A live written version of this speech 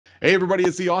Hey, everybody,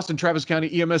 it's the Austin Travis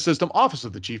County EMS System Office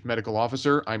of the Chief Medical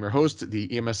Officer. I'm your host,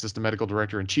 the EMS System Medical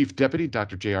Director and Chief Deputy,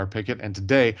 Dr. J.R. Pickett. And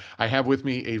today I have with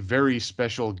me a very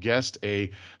special guest, a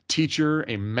teacher,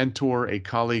 a mentor, a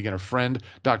colleague, and a friend,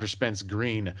 Dr. Spence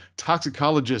Greene,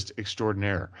 toxicologist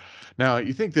extraordinaire. Now,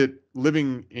 you think that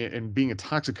living and being a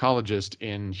toxicologist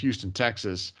in Houston,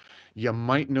 Texas, you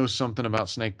might know something about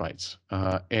snake bites.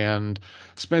 And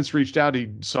Spence reached out. He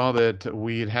saw that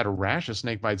we had a rash of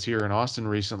snake bites here in Austin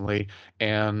recently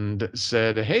and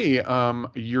said, "Hey,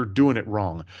 you're doing it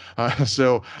wrong."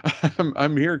 So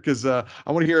I'm here because I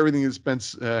want to hear everything that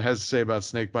Spence has to say about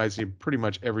snake bites. Pretty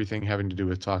much everything having to do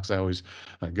with tox. I always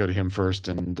go to him first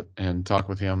and talk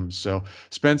with him. So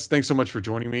Spence, thanks so much for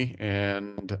joining me,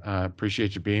 and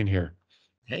appreciate you being here.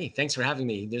 Hey, thanks for having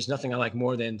me. There's nothing I like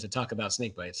more than to talk about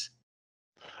snake bites.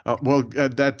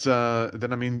 Then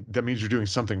I mean that means you're doing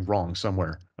something wrong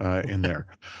somewhere in there.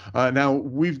 Now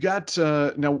we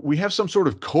have some sort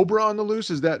of cobra on the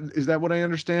loose. Is that what I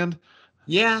understand?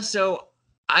 Yeah, so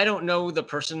I don't know the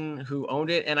person who owned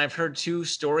it, and I've heard two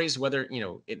stories whether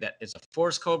that it's a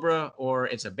forest cobra or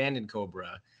it's abandoned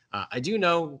cobra. I do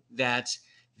know that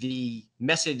the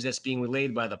message that's being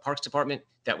relayed by the Parks Department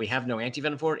that we have no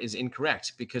antivenom for it is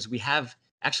incorrect because we have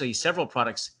actually several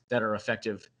products that are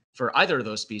effective for either of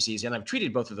those species, and I've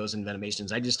treated both of those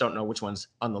envenomations. I just don't know which one's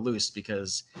on the loose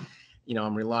because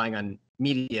I'm relying on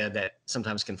media that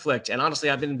sometimes conflict. And honestly,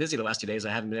 I've been busy the last 2 days.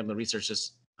 I haven't been able to research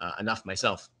this enough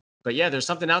myself. But yeah, there's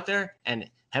something out there,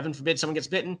 and heaven forbid someone gets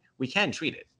bitten, we can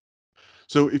treat it.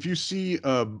 So if you see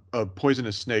a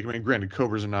poisonous snake, I mean, granted,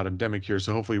 cobras are not endemic here,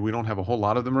 so hopefully we don't have a whole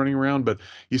lot of them running around. But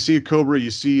you see a cobra,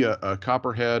 you see a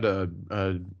copperhead,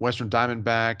 a western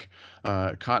diamondback,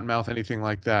 cottonmouth, anything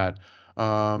like that.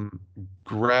 Um,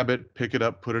 Grab it, pick it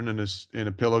up, put it in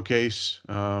a pillowcase,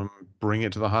 bring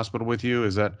it to the hospital with you.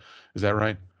 Is that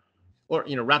right? Or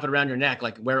wrap it around your neck,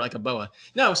 like wear it like a boa.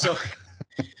 No, so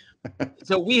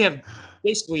we have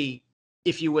basically,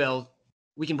 if you will,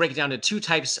 we can break it down to two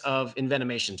types of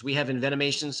envenomations. We have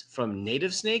envenomations from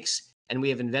native snakes, and we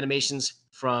have envenomations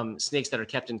from snakes that are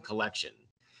kept in collection.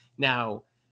 Now,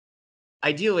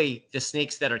 ideally, the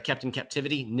snakes that are kept in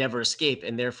captivity never escape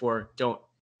and therefore don't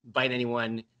bite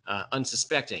anyone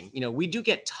unsuspecting. We do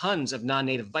get tons of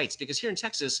non-native bites because here in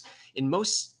Texas, in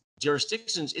most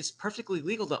jurisdictions, it's perfectly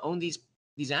legal to own these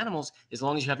animals as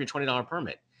long as you have your $20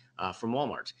 permit from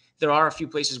Walmart. There are a few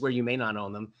places where you may not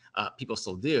own them. People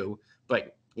still do,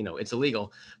 but it's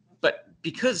illegal. But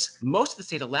because most of the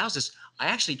state allows this, I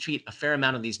actually treat a fair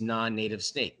amount of these non-native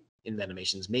snake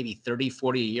envenomations, maybe 30,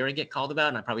 40 a year I get called about,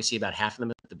 and I probably see about half of them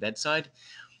at the bedside.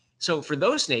 So for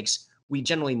those snakes, we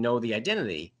generally know the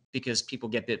identity because people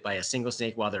get bit by a single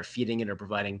snake while they're feeding it or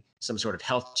providing some sort of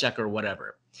health check or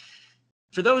whatever.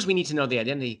 For those, we need to know the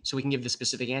identity so we can give the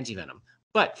specific antivenom.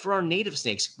 But for our native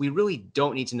snakes, we really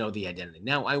don't need to know the identity.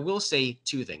 Now, I will say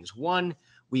two things. One,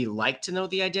 we like to know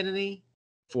the identity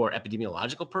for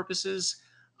epidemiological purposes.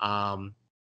 And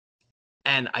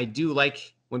I do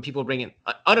like when people bring in,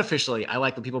 unofficially, I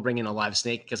like when people bring in a live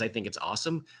snake because I think it's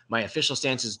awesome. My official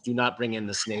stance is do not bring in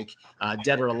the snake,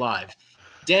 dead or alive.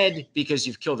 Dead because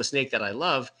you've killed a snake that I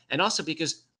love, and also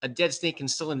because a dead snake can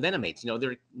still envenomate. There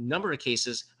are a number of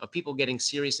cases of people getting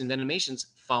serious envenomations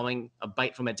following a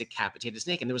bite from a decapitated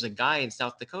snake. And there was a guy in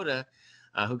South Dakota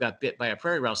who got bit by a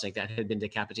prairie rattlesnake that had been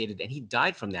decapitated, and he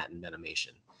died from that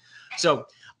envenomation. So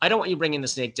I don't want you bringing the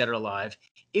snake dead or alive.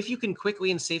 If you can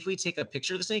quickly and safely take a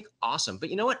picture of the snake, awesome. But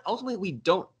you know what? Ultimately,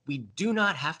 we do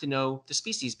not have to know the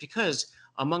species because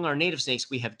among our native snakes,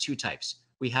 we have two types.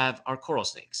 We have our coral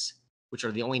snakes, which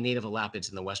are the only native elapids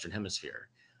in the Western Hemisphere.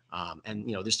 And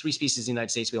there's three species in the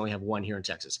United States. We only have one here in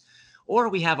Texas. Or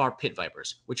we have our pit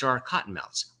vipers, which are our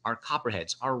cottonmouths, our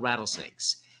copperheads, our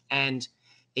rattlesnakes. And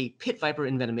a pit viper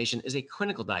envenomation is a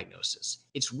clinical diagnosis.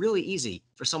 It's really easy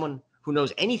for someone who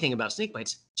knows anything about snake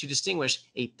bites to distinguish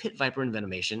a pit viper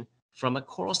envenomation from a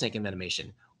coral snake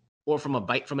envenomation or from a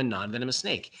bite from a non-venomous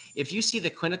snake. If you see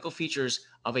the clinical features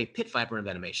of a pit viper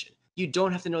envenomation, you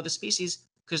don't have to know the species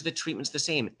because the treatment's the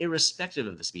same, irrespective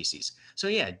of the species. So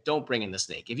yeah, don't bring in the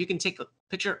snake. If you can take a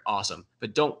picture, awesome,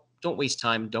 but don't waste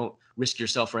time. Don't risk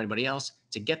yourself or anybody else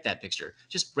to get that picture.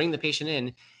 Just bring the patient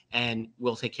in, and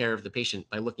we'll take care of the patient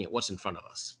by looking at what's in front of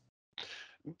us.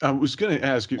 I was going to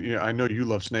ask you, I know you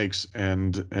love snakes,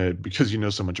 and because you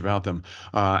know so much about them,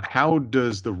 how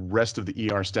does the rest of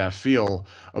the ER staff feel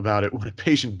about it when a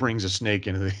patient brings a snake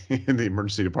into the in the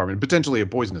emergency department, potentially a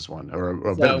poisonous one or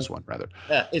a So venomous one, rather?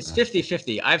 it's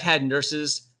 50-50. I've had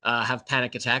nurses have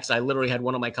panic attacks. I literally had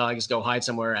one of my colleagues go hide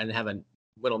somewhere and have a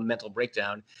little mental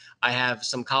breakdown. I have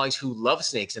some colleagues who love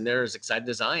snakes and they're as excited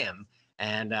as I am.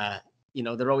 And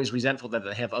they're always resentful that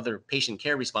they have other patient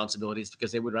care responsibilities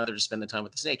because they would rather just spend the time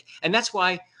with the snake. And that's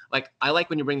why, like, I like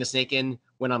when you bring the snake in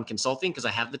when I'm consulting because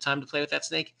I have the time to play with that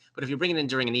snake. But if you're bringing it in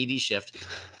during an ED shift,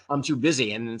 I'm too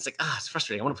busy, and it's like, it's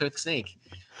frustrating. I want to play with the snake.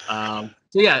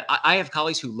 So yeah, I have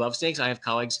colleagues who love snakes. I have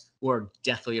colleagues who are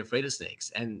deathly afraid of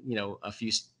snakes, and a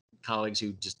few colleagues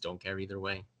who just don't care either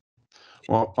way.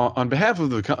 Well, on behalf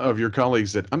of of your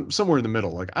colleagues, that I'm somewhere in the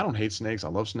middle. Like, I don't hate snakes. I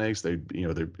love snakes. They're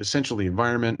essential the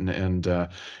environment and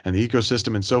the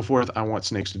ecosystem and so forth. I want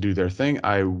snakes to do their thing.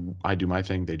 I do my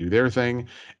thing. They do their thing,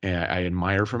 and I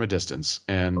admire from a distance.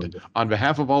 And on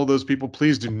behalf of all those people,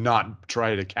 please do not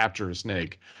try to capture a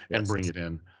snake and Yes. bring it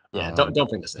in. Yeah. Don't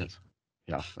bring the snake. That's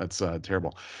Yeah, that's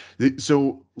terrible.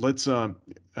 So let's talk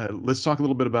a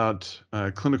little bit about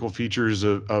clinical features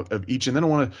of each, and then I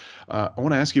want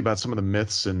to ask you about some of the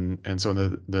myths and some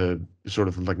of the sort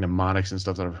of like mnemonics and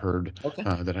stuff that I've heard Okay.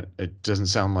 that it doesn't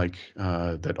sound like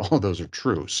that all of those are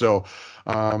true.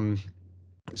 Um,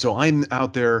 so I'm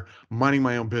out there minding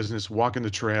my own business, walking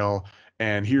the trail,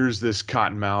 and here's this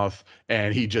cottonmouth,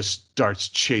 and he just starts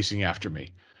chasing after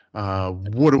me.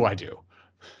 What do I do?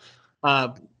 Uh,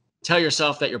 Tell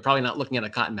yourself that you're probably not looking at a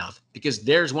cottonmouth because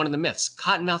there's one of the myths.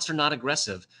 Cottonmouths are not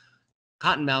aggressive.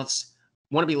 Cottonmouths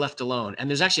want to be left alone. And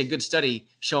there's actually a good study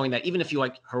showing that even if you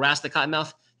like harass the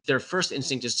cottonmouth, their first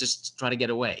instinct is just to try to get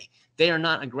away. They are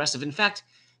not aggressive. In fact,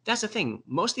 that's the thing.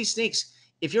 Most of these snakes,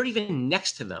 if you're even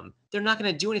next to them, they're not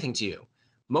going to do anything to you.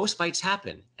 Most bites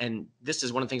happen, and this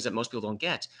is one of the things that most people don't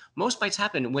get. Most bites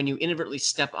happen when you inadvertently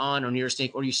step on or near a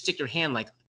snake, or you stick your hand like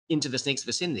into the snake's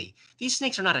vicinity. These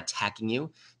snakes are not attacking you;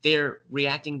 they're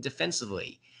reacting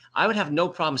defensively. I would have no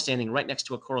problem standing right next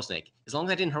to a coral snake as long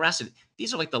as I didn't harass it.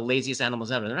 These are like the laziest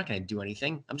animals ever. They're not going to do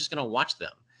anything. I'm just going to watch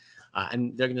them,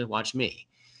 and they're going to watch me.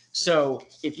 So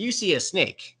if you see a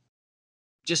snake,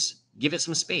 just give it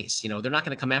some space. They're not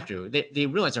going to come after you. They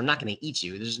realize they're not going to eat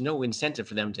you. There's no incentive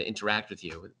for them to interact with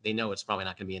you. They know it's probably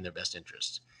not going to be in their best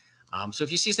interest. So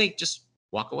if you see a snake, just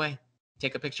walk away,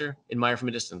 take a picture, admire from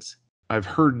a distance. I've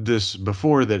heard this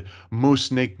before, that most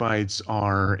snake bites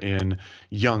are in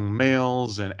young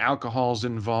males and alcohol's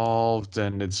involved,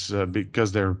 and it's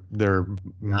because they're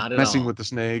Not at messing all. with the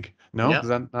snake. No, Yep. is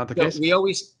that not the So case?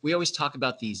 we always talk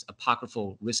about these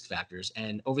apocryphal risk factors,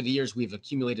 and over the years we've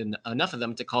accumulated enough of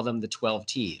them to call them the 12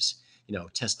 T's.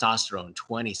 Testosterone,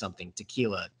 20 something,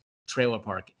 tequila, trailer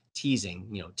park,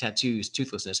 teasing, tattoos,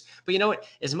 toothlessness. But you know what?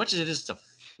 As much as it is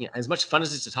as much fun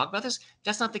as it is to talk about this,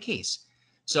 that's not the case.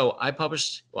 So I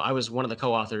was one of the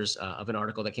co-authors of an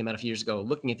article that came out a few years ago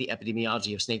looking at the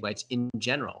epidemiology of snake bites in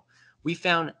general. We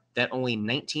found that only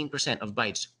 19% of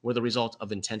bites were the result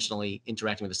of intentionally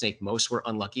interacting with a snake. Most were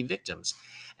unlucky victims.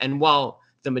 And while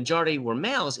the majority were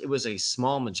males, it was a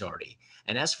small majority.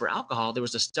 And as for alcohol, there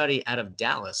was a study out of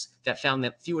Dallas that found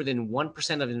that fewer than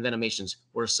 1% of envenomations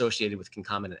were associated with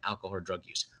concomitant alcohol or drug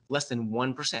use. Less than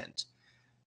 1%.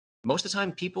 Most of the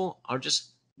time, people are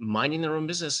just minding their own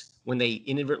business when they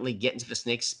inadvertently get into the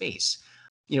snake space.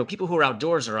 People who are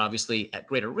outdoors are obviously at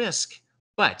greater risk,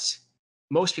 but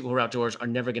most people who are outdoors are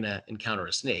never going to encounter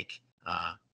a snake.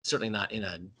 Certainly not in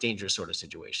a dangerous sort of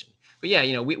situation. But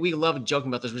yeah, we love joking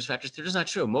about those risk factors. They're just not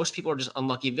true. Most people are just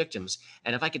unlucky victims.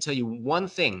 And if I could tell you one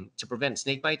thing to prevent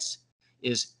snake bites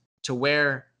is to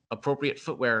wear appropriate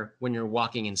footwear when you're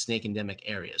walking in snake endemic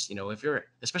areas. If you're,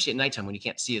 especially at nighttime when you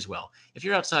can't see as well, if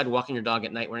you're outside walking your dog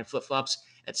at night wearing flip flops,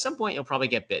 at some point you'll probably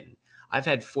get bitten. I've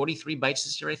had 43 bites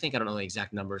this year, I think. I don't know the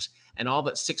exact numbers. And all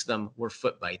but 6 of them were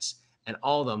foot bites. And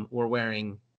all of them were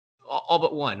wearing, all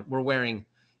but one were wearing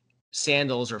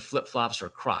sandals or flip flops or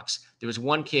Crocs. There was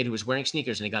one kid who was wearing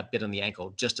sneakers and he got bit on the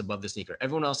ankle just above the sneaker.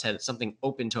 Everyone else had something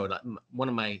open toed.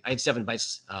 I had 7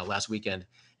 bites last weekend,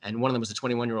 and one of them was a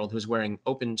 21-year-old who was wearing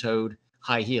open toed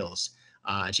high heels,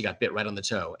 and she got bit right on the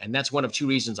toe. And that's one of 2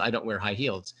 reasons I don't wear high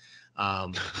heels,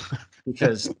 um,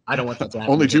 because I don't want that to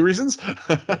happen Only to two me. reasons?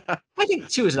 I think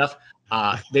 2 is enough.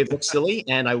 They look silly,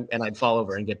 and I'd fall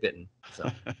over and get bitten. So.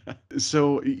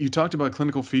 So you talked about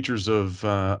clinical features of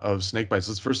snake bites.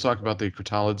 Let's first talk about the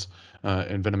crotalids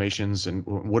and venomations, and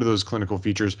what are those clinical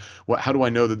features? How do I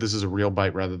know that this is a real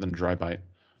bite rather than a dry bite?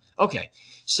 Okay,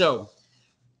 so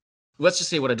let's just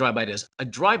say what a dry bite is. A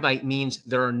dry bite means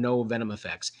there are no venom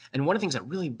effects. And one of the things that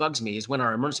really bugs me is when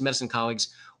our emergency medicine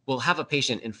colleagues will have a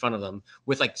patient in front of them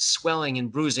with like swelling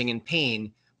and bruising and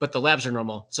pain, but the labs are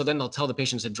normal. So then they'll tell the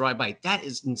patient it's a dry bite. That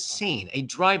is insane. A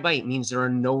dry bite means there are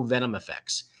no venom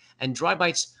effects. And dry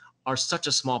bites are such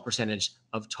a small percentage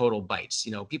of total bites.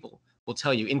 People will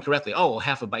tell you incorrectly, oh, well,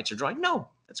 half of bites are dry. No,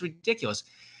 that's ridiculous.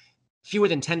 Fewer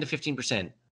than 10 to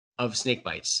 15% of snake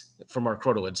bites from our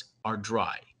crotalids are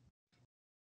dry.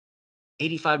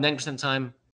 85, 90% of the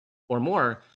time, or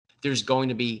more, there's going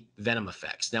to be venom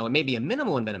effects. Now, it may be a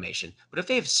minimal envenomation, but if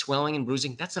they have swelling and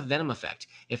bruising, that's a venom effect.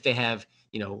 If they have,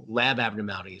 lab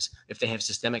abnormalities, if they have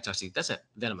systemic toxicity, that's a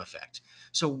venom effect.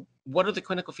 So what are the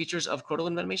clinical features of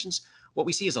crotalid envenomations? What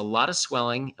we see is a lot of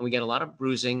swelling, and we get a lot of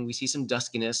bruising. We see some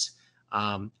duskiness.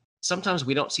 Sometimes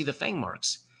we don't see the fang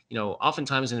marks.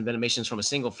 Oftentimes in envenomations from a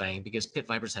single fang, because pit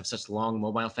vipers have such long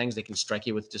mobile fangs, they can strike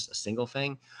you with just a single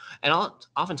fang. And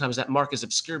oftentimes that mark is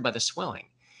obscured by the swelling.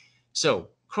 So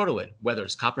crotalid, whether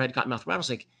it's copperhead, cottonmouth,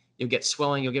 rattlesnake, you'll get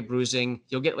swelling, you'll get bruising,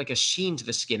 you'll get like a sheen to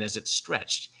the skin as it's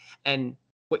stretched. And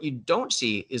what you don't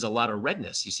see is a lot of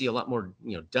redness. You see a lot more,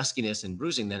 duskiness and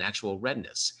bruising than actual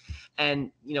redness.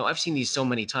 And, I've seen these so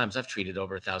many times. I've treated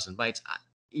over 1,000 bites.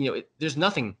 There's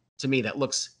nothing to me that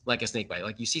looks like a snake bite.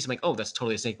 Like you see something, oh, that's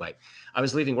totally a snake bite. I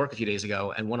was leaving work a few days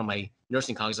ago, and one of my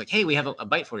nursing colleagues was like, hey, we have a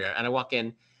bite for you. And I walk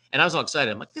in, and I was all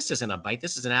excited. I'm like, this isn't a bite.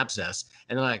 This is an abscess.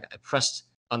 And then I pressed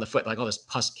on the foot, like all this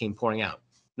pus came pouring out.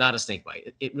 Not a snake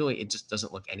bite. It just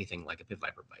doesn't look anything like a pit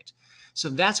viper bite. So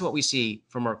that's what we see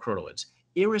from our crotalids,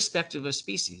 irrespective of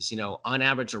species. On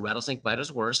average, a rattlesnake bite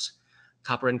is worse.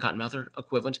 Copperhead and cottonmouth are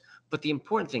equivalent. But the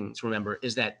important thing to remember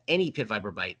is that any pit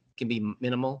viper bite can be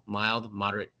minimal, mild,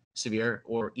 moderate, severe,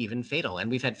 or even fatal. And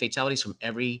we've had fatalities from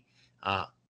every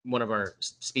one of our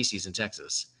species in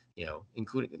Texas.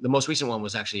 Including the most recent one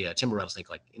was actually a timber rattlesnake.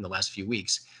 Like in the last few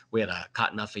weeks, we had a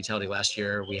cottonmouth fatality last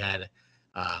year. We had,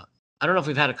 I don't know if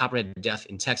we've had a copperhead death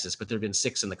in Texas, but there have been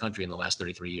 6 in the country in the last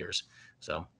 33 years.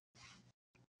 So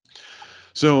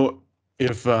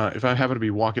if I happen to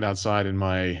be walking outside in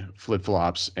my flip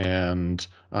flops and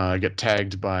get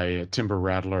tagged by a timber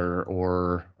rattler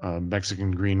or a Mexican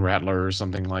green rattler or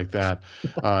something like that,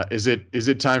 is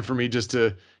it time for me just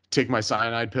to take my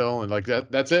cyanide pill and like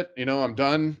that's it? I'm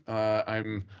done.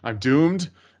 I'm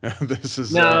doomed. This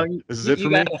is no, this is it you for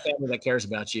got me. a family that cares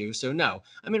about you. So no,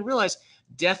 I mean, realize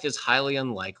death is highly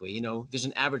unlikely. There's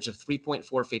an average of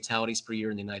 3.4 fatalities per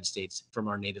year in the United States from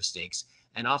our native snakes.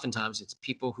 And oftentimes it's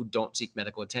people who don't seek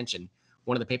medical attention.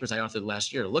 One of the papers I authored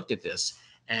last year looked at this,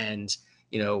 and,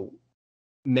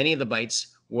 many of the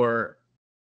bites were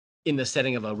in the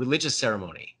setting of a religious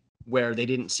ceremony where they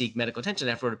didn't seek medical attention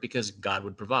after it because God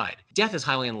would provide. Death is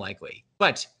highly unlikely,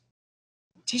 but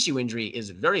tissue injury is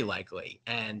very likely.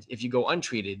 And if you go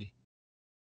untreated,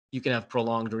 you can have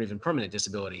prolonged or even permanent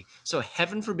disability. So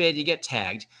heaven forbid you get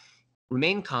tagged,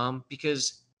 remain calm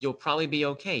because you'll probably be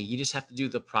okay. You just have to do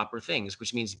the proper things,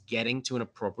 which means getting to an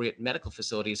appropriate medical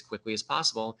facility as quickly as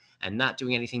possible and not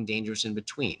doing anything dangerous in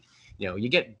between. You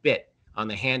get bit on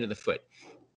the hand or the foot.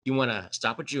 You want to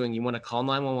stop what you're doing. You want to call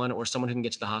 911 or someone who can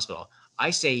get to the hospital. I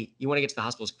say you want to get to the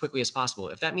hospital as quickly as possible.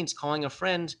 If that means calling a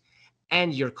friend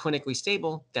and you're clinically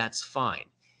stable, that's fine.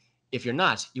 If you're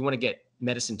not, you want to get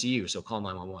medicine to you, so call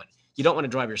 911. You don't want to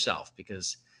drive yourself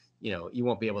because you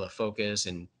won't be able to focus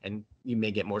and you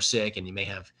may get more sick and you may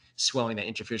have swelling that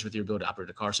interferes with your ability to operate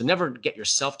a car. So never get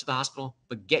yourself to the hospital,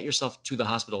 but get yourself to the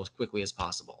hospital as quickly as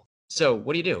possible. So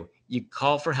what do? You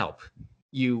call for help.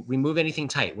 You remove anything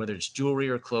tight, whether it's jewelry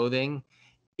or clothing.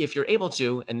 If you're able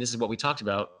to, and this is what we talked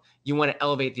about, you want to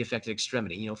elevate the affected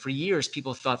extremity. For years,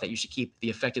 people thought that you should keep the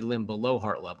affected limb below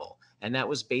heart level. And that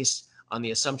was based on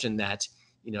the assumption that,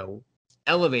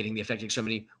 elevating the affected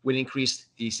extremity would increase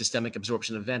the systemic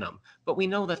absorption of venom. But we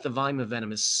know that the volume of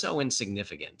venom is so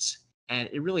insignificant and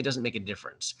it really doesn't make a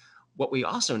difference. What we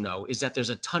also know is that there's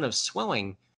a ton of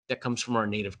swelling that comes from our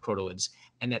native crotalids,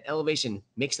 and that elevation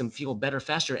makes them feel better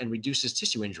faster and reduces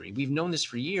tissue injury. We've known this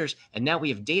for years, and now we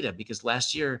have data because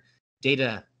last year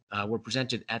data were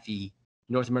presented at the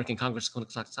North American Congress of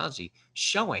Clinical Toxicology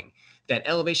showing that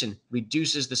elevation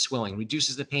reduces the swelling,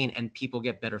 reduces the pain, and people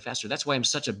get better faster. That's why I'm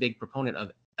such a big proponent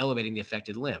of elevating the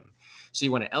affected limb. So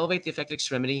you want to elevate the affected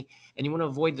extremity, and you want to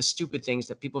avoid the stupid things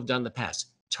that people have done in the past.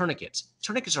 Tourniquets.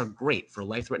 Tourniquets are great for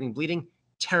life-threatening bleeding,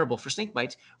 terrible for snake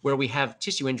bites, where we have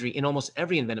tissue injury in almost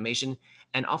every envenomation,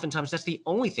 and oftentimes that's the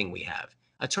only thing we have.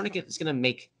 A tourniquet is going to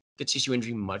make the tissue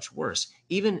injury much worse.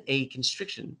 Even a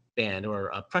constriction band or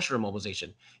a pressure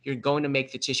immobilization, you're going to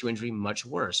make the tissue injury much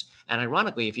worse. And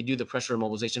ironically, if you do the pressure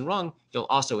immobilization wrong, you'll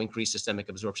also increase systemic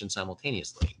absorption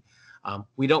simultaneously.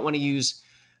 We don't want to use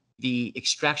the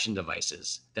extraction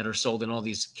devices that are sold in all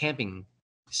these camping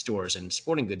stores and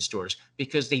sporting goods stores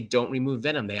because they don't remove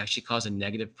venom. They actually cause a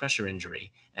negative pressure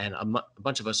injury. And a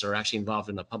bunch of us are actually involved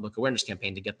in a public awareness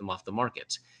campaign to get them off the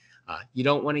market. You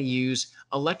don't want to use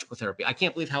electrical therapy. I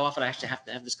can't believe how often I actually have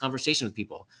to have this conversation with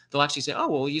people. They'll actually say, oh,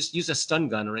 well, use a stun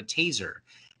gun or a taser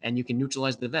and you can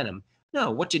neutralize the venom.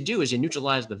 No, what you do is you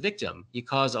neutralize the victim. You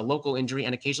cause a local injury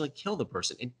and occasionally kill the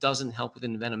person. It doesn't help with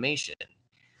envenomation.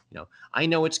 I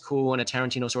know it's cool in a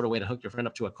Tarantino sort of way to hook your friend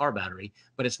up to a car battery,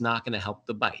 but it's not going to help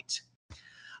the bite.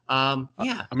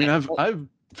 Yeah. I mean, I've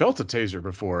felt a taser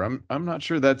before. I'm not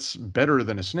sure that's better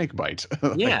than a snake bite.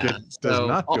 Like Yeah. it does So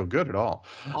not feel good at all.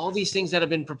 all these things that have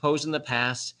been proposed in the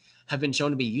past have been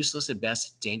shown to be useless at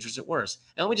best, dangerous at worst.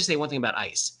 And let me just say one thing about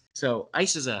ice. So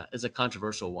ice is a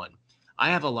controversial one. I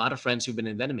have a lot of friends who've been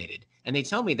envenomated, and they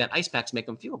tell me that ice packs make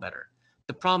them feel better.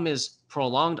 The problem is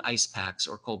prolonged ice packs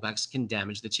or cold packs can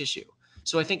damage the tissue.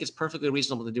 So I think it's perfectly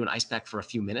reasonable to do an ice pack for a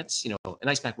few minutes, an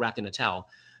ice pack wrapped in a towel,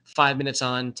 5 minutes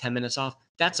on, 10 minutes off.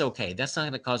 That's okay. That's not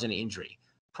going to cause any injury.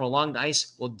 Prolonged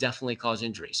ice will definitely cause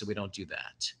injury, so we don't do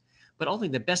that. But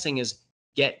ultimately, the best thing is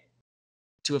get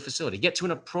to a facility, get to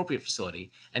an appropriate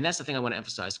facility. And that's the thing I want to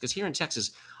emphasize, because here in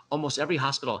Texas, almost every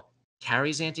hospital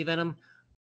carries antivenom.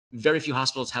 Very few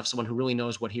hospitals have someone who really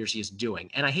knows what he or she is doing.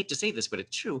 And I hate to say this, but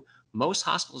it's true. Most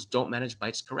hospitals don't manage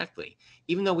bites correctly.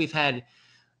 Even though we've had,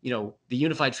 the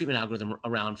unified treatment algorithm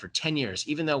around for 10 years,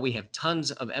 even though we have tons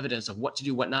of evidence of what to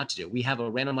do, what not to do, we have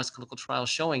a randomized clinical trial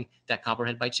showing that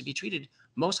copperhead bites should be treated.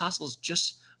 Most hospitals,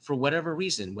 just for whatever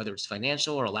reason, whether it's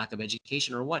financial or a lack of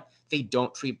education or what, they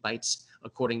don't treat bites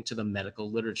according to the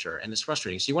medical literature. And it's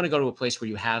frustrating. So you want to go to a place where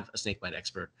you have a snakebite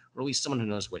expert, or at least someone who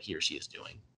knows what he or she is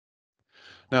doing.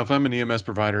 Now, if I'm an EMS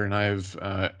provider and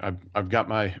I've got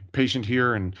my patient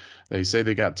here and they say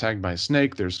they got tagged by a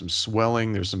snake, there's some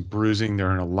swelling, there's some bruising,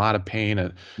 they're in a lot of pain.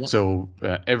 Yep. So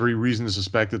every reason to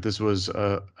suspect that this was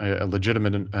a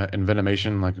legitimate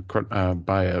envenomation, like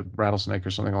by a rattlesnake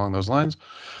or something along those lines.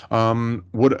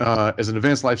 What as an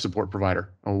advanced life support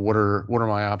provider, what are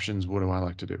my options? What do I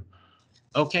like to do?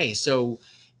 Okay, so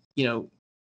you know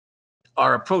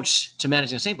our approach to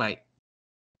managing a snakebite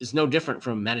is no different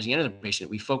from managing any other patient.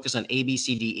 We focus on A, B,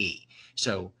 C, D, E.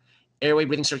 So airway,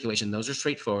 breathing, circulation, those are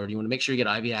straightforward. You want to make sure you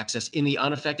get IV access in the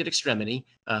unaffected extremity.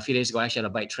 A few days ago, I actually had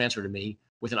a bite transferred to me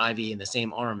with an IV in the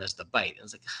same arm as the bite. I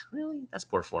was like, really? That's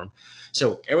poor form.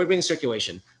 So airway, breathing,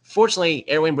 circulation. Fortunately,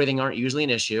 airway and breathing aren't usually an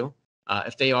issue.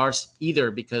 If they are, either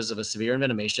because of a severe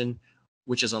envenomation,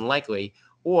 which is unlikely,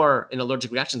 or an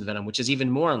allergic reaction to venom, which is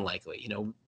even more unlikely.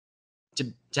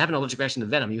 To have an allergic reaction to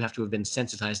venom, you have to have been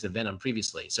sensitized to venom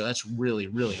previously. So that's really,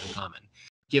 really uncommon.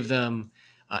 Give them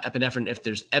epinephrine if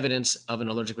there's evidence of an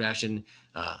allergic reaction,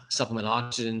 supplement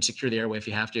oxygen, secure the airway if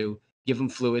you have to, give them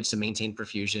fluids to maintain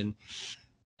perfusion.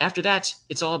 After that,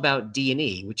 it's all about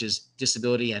D&E, which is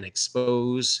disability and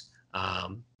expose.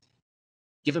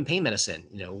 Give them pain medicine.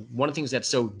 One of the things that's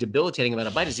so debilitating about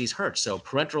a bite disease hurts. So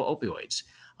parenteral opioids.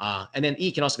 And then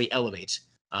E can also be elevate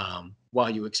while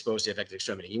you expose the affected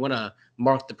extremity. You want to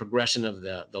mark the progression of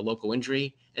the local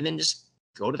injury and then just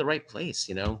go to the right place.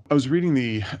 I was reading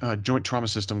the Joint Trauma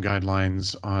System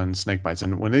guidelines on snake bites,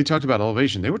 and when they talked about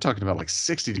elevation, they were talking about like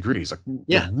 60 degrees, like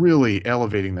Yeah. really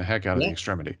elevating the heck out of the Yeah.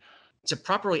 extremity. To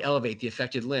properly elevate the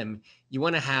affected limb, you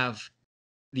want to have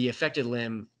the affected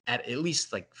limb at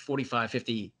least like 45,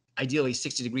 50, ideally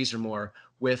 60 degrees or more,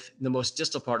 with the most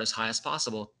distal part as high as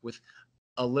possible, with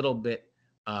a little bit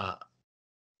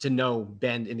to no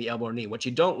bend in the elbow or knee. What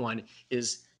you don't want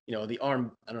is, the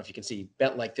arm, I don't know if you can see,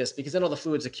 bent like this, because then all the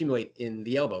fluids accumulate in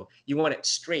the elbow. You want it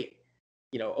straight,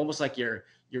 almost like you're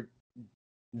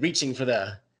reaching for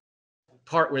the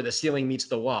part where the ceiling meets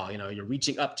the wall. You're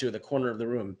reaching up to the corner of the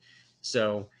room.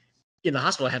 So in the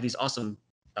hospital, I have these awesome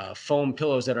foam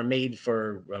pillows that are made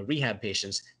for rehab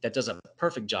patients that does a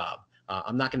perfect job.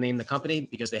 I'm not going to name the company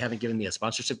because they haven't given me a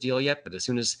sponsorship deal yet, but as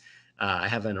soon as I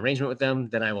have an arrangement with them,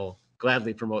 then I will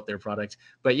gladly promote their product.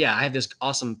 But yeah, I have this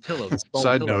awesome pillow, this foam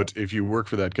Side pillow. note, if you work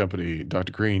for that company,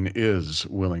 Dr. Greene is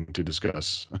willing to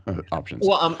discuss options.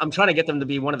 Well, I'm trying to get them to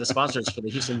be one of the sponsors for the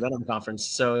Houston Venom Conference.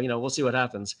 So, we'll see what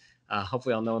happens.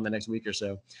 Hopefully I'll know in the next week or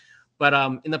so. But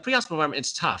in the pre-hospital environment,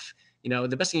 it's tough.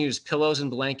 The best thing to use pillows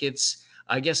and blankets.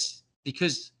 I guess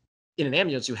because in an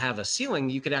ambulance you have a ceiling,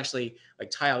 you could actually like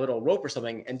tie a little rope or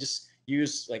something and just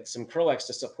use like some Curlex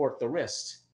to support the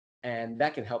wrist, and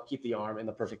that can help keep the arm in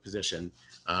the perfect position.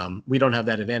 We don't have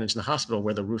that advantage in the hospital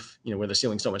where the roof, where the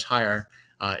ceiling's so much higher.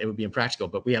 It would be impractical,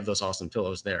 but we have those awesome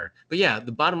pillows there. But yeah,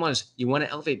 the bottom line is you want to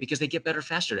elevate because they get better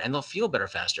faster and they'll feel better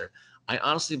faster. I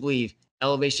honestly believe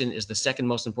elevation is the second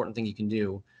most important thing you can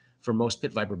do for most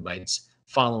pit viper bites,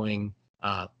 following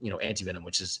antivenom,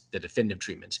 which is the definitive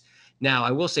treatment. Now,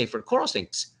 I will say for coral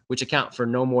snakes, which account for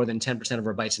no more than 10% of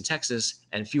our bites in Texas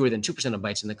and fewer than 2% of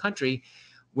bites in the country,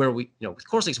 where with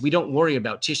coral snakes, we don't worry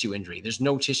about tissue injury. There's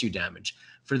no tissue damage.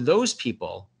 For those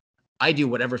people, I do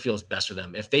whatever feels best for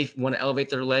them. If they want to elevate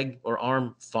their leg or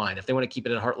arm, fine. If they want to keep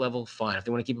it at heart level, fine. If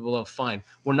they want to keep it below, fine.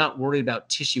 We're not worried about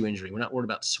tissue injury. We're not worried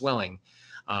about swelling.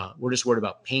 We're just worried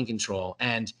about pain control.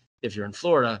 And if you're in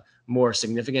Florida, more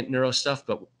significant neuro stuff,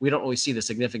 but we don't really see the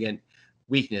significant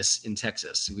weakness in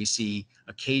Texas. We see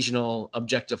occasional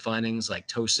objective findings like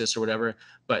ptosis or whatever,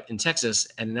 but in Texas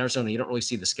and in Arizona, you don't really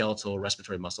see the skeletal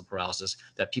respiratory muscle paralysis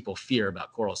that people fear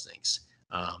about coral snakes.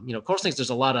 Coral snakes, there's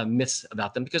a lot of myths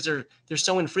about them because they're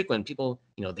so infrequent. People,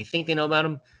 they think they know about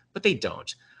them, but they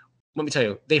don't. Let me tell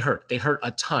you, they hurt. They hurt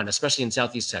a ton, especially in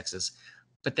Southeast Texas.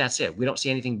 But that's it. We don't see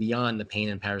anything beyond the pain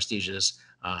and paresthesias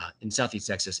in Southeast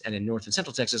Texas, and in North and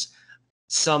Central Texas,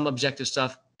 some objective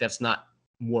stuff that's not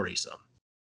worrisome.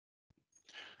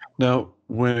 Now,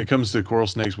 when it comes to coral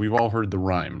snakes, we've all heard the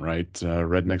rhyme, right?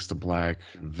 Red next to black,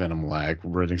 venom lack,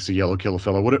 red next to yellow, kill a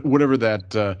fellow, whatever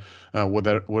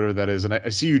that is. And I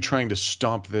see you trying to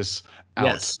stomp this out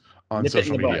Yes. on Nip it in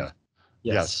social the bud. media.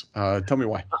 Yes. Tell me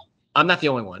why. I'm not the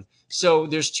only one. So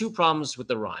there's two problems with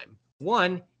the rhyme.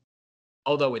 One,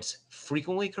 although it's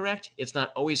frequently correct, it's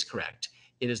not always correct.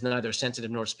 It is neither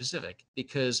sensitive nor specific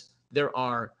because there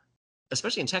are,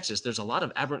 especially in Texas, there's a lot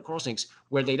of aberrant coral snakes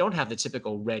where they don't have the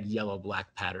typical red, yellow,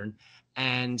 black pattern.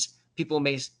 And people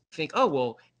may think, oh,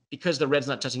 well, because the red's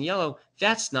not touching yellow,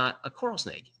 that's not a coral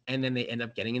snake. And then they end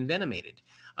up getting envenomated.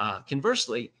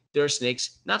 Conversely, there are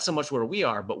snakes, not so much where we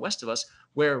are, but west of us,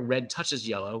 where red touches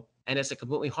yellow and it's a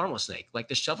completely harmless snake, like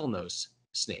the shovel nose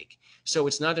snake. So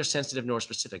it's neither sensitive nor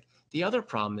specific. The other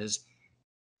problem is,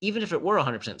 even if it were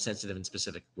 100% sensitive and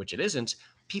specific, which it isn't,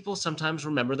 people sometimes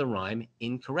remember the rhyme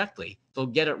incorrectly. They'll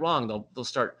get it wrong. They'll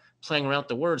start playing around with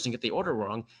the words and get the order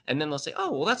wrong. And then they'll say,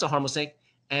 oh, well, that's a harmless snake.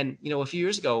 And, a few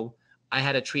years ago, I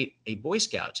had to treat a Boy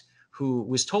Scout who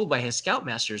was told by his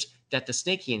scoutmasters that the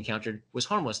snake he encountered was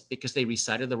harmless because they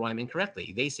recited the rhyme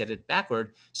incorrectly. They said it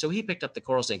backward. So he picked up the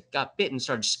coral snake, got bit, and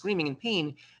started screaming in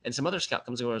pain. And some other scout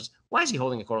comes over and goes, why is he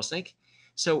holding a coral snake?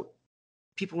 So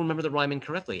people remember the rhyme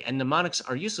incorrectly, and mnemonics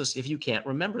are useless if you can't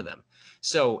remember them.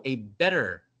 So a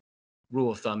better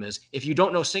rule of thumb is if you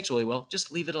don't know snakes really well,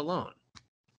 just leave it alone.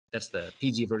 That's the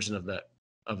PG version of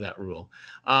that rule.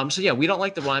 So yeah, we don't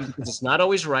like the rhyme because it's not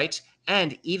always right.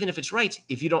 And even if it's right,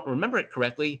 if you don't remember it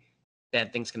correctly,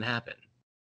 bad things can happen.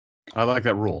 I like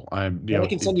that rule. I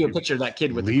can send you a picture of that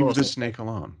kid with the leave coral the snake. snake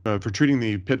alone. For treating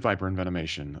the pit viper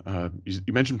envenomation,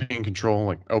 you mentioned pain control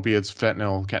like opiates,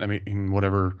 fentanyl, ketamine,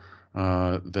 whatever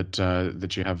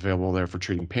that you have available there for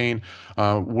treating pain.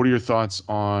 What are your thoughts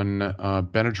on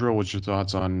Benadryl? What's your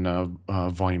thoughts on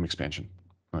volume expansion,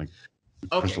 like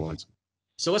crystalloids?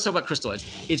 So let's talk about crystalloids.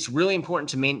 It's really important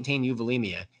to maintain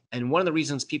euvolemia. And one of the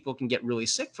reasons people can get really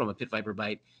sick from a pit viper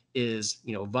bite is,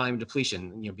 volume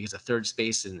depletion, because of third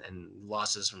space and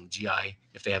losses from GI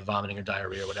if they have vomiting or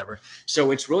diarrhea or whatever. So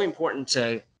it's really important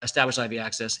to establish IV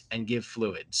access and give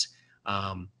fluids,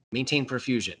 maintain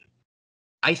perfusion.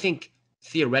 I think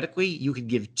theoretically you could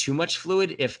give too much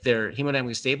fluid if they're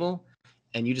hemodynamically stable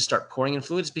and you just start pouring in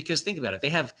fluids because think about it. They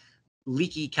have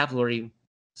leaky capillary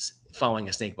following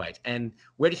a snake bite. And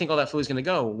where do you think all that fluid is going to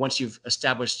go once you've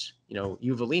established,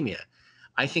 euvolemia?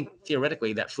 I think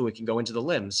theoretically that fluid can go into the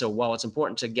limb. So while it's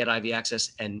important to get IV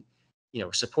access and,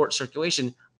 support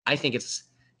circulation, I think it's,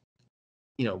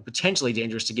 potentially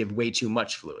dangerous to give way too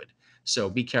much fluid. So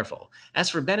be careful. As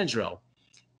for Benadryl,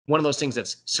 one of those things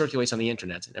that circulates on the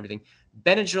internet and everything,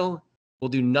 Benadryl will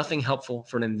do nothing helpful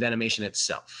for an envenomation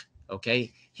itself.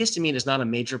 Okay. Histamine is not a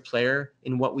major player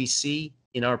in what we see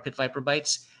in our pit viper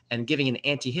bites, and giving an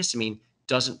antihistamine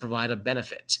doesn't provide a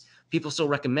benefit. People still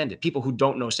recommend it. People who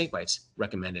don't know snake bites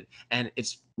recommend it. And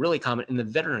it's really common in the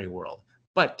veterinary world,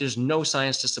 but there's no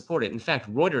science to support it. In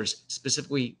fact, Reuters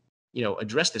specifically,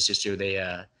 addressed this issue.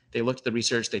 They looked at the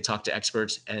research, they talked to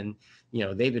experts, and,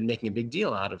 they've been making a big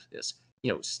deal out of this.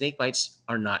 Snake bites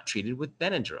are not treated with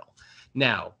Benadryl.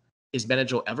 Now, is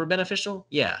Benadryl ever beneficial?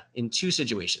 Yeah, in two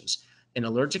situations. An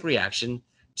allergic reaction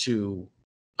to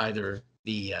either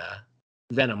the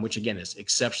venom, which again is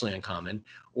exceptionally uncommon,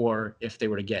 or if they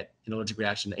were to get an allergic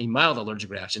reaction, a mild allergic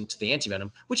reaction to the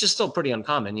antivenom, which is still pretty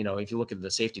uncommon. If you look at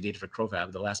the safety data for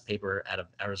Crofab, the last paper out of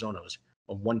Arizona was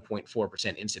a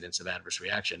 1.4% incidence of adverse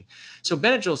reaction. So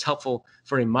Benadryl is helpful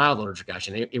for a mild allergic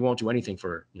reaction. It won't do anything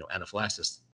for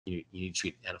anaphylaxis. You need to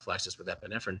treat anaphylaxis with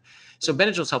epinephrine. So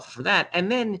Benadryl is helpful for that.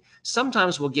 And then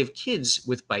sometimes we'll give kids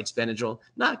with bites Benadryl,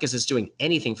 not because it's doing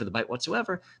anything for the bite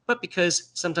whatsoever, but because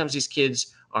sometimes these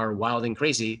kids are wild and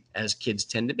crazy, as kids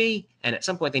tend to be. And at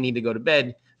some point they need to go to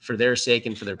bed for their sake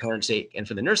and for their parents' sake and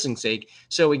for the nursing sake.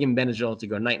 So we give Benadryl to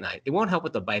go night-night. It won't help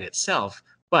with the bite itself,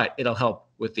 but it'll help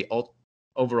with the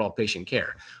overall patient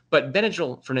care. But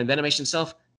Benadryl for an envenomation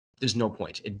itself, there's no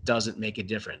point. It doesn't make a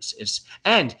difference.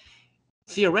 And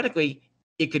theoretically,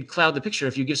 it could cloud the picture.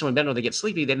 If you give someone Benadryl, they get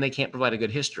sleepy, then they can't provide a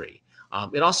good history.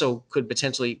 It also could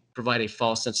potentially provide a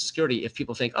false sense of security if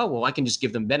people think, oh, well, I can just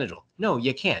give them Benadryl. No,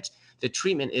 you can't. The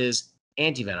treatment is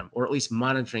antivenom, or at least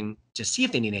monitoring to see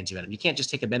if they need antivenom. You can't just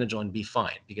take a Benadryl and be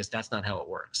fine, because that's not how it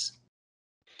works.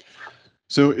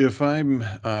 So if I'm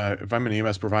an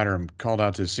EMS provider, I'm called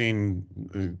out to the scene.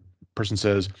 The person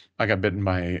says, "I got bitten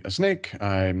by a snake.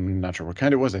 I'm not sure what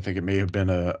kind it was. I think it may have been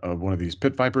a one of these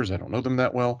pit vipers. I don't know them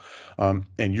that well."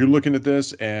 And you're looking at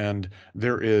this, and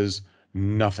there is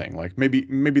nothing. Like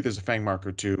maybe there's a fang mark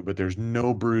or two, but there's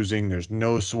no bruising, there's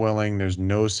no swelling, there's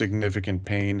no significant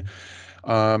pain.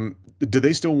 Do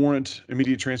they still warrant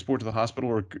immediate transport to the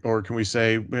hospital, or can we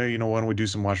say, well, why don't we do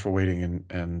some watchful waiting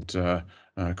and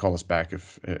call us back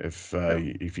if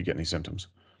you get any symptoms?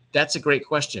 That's a great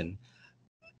question.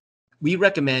 We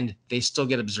recommend they still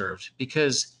get observed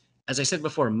because, as I said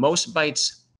before, most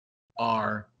bites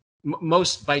from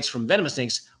venomous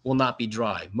snakes will not be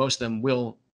dry. Most of them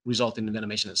will result in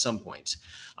envenomation at some point.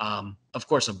 Of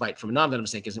course, a bite from a non-venomous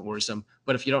snake isn't worrisome,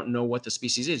 but if you don't know what the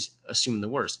species is, assume the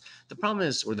worst. The problem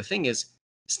is, or the thing is,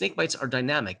 snake bites are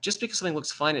dynamic. Just because something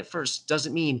looks fine at first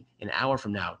doesn't mean an hour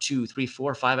from now, 2, 3,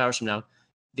 4, 5 hours from now,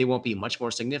 they won't be much more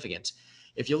significant.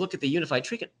 If you look at the unified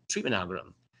treatment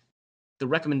algorithm, the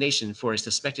recommendation for a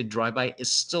suspected dry bite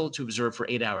is still to observe for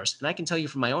 8 hours. And I can tell you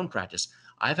from my own practice,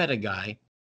 I've had a guy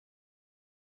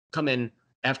come in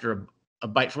after a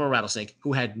bite from a rattlesnake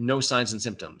who had no signs and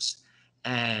symptoms.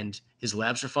 And his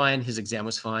labs were fine, his exam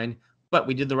was fine, but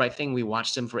we did the right thing. We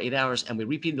watched him for 8 hours and we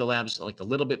repeated the labs like a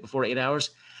little bit before 8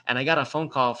 hours. And I got a phone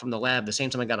call from the lab the same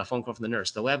time I got a phone call from the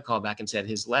nurse. The lab called back and said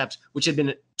his labs, which had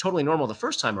been totally normal the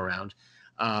first time around,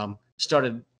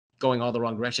 started going all the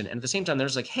wrong direction. And at the same time,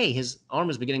 there's like, hey, his arm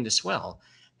was beginning to swell.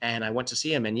 And I went to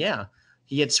see him, and yeah,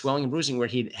 he had swelling and bruising where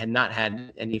he had not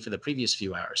had any for the previous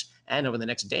few hours. And over the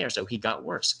next day or so, he got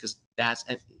worse because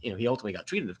he ultimately got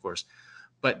treated, of course.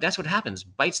 But that's what happens.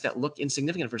 Bites that look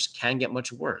insignificant at first can get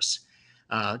much worse.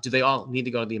 Do they all need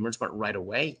to go to the emergency department right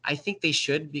away? I think they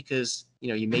should, because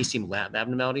you may see lab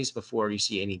abnormalities before you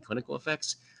see any clinical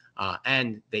effects,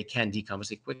 and they can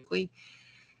decompensate quickly.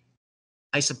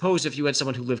 I suppose if you had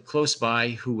someone who lived close by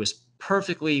who was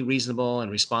perfectly reasonable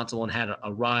and responsible and had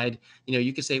a ride,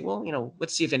 you could say, well,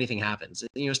 let's see if anything happens.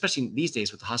 Especially these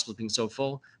days with the hospitals being so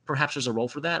full, perhaps there's a role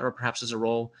for that, or perhaps there's a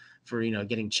role for,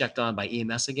 getting checked on by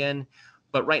EMS again.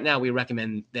 But right now, we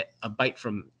recommend that a bite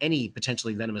from any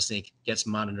potentially venomous snake gets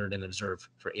monitored and observed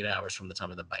for 8 hours from the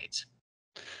time of the bite.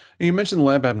 And you mentioned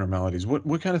lab abnormalities.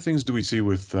 What kind of things do we see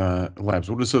with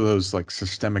labs? What are some of those like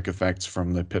systemic effects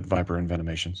from the pit viper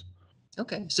envenomations?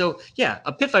 Okay, so yeah,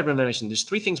 a pit viper envenomation, there's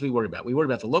three things we worry about. We worry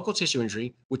about the local tissue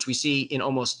injury, which we see in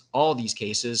almost all these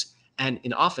cases, and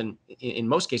in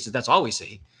most cases, that's all we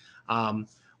see.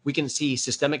 We can see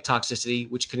systemic toxicity,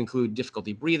 which could include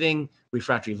difficulty breathing,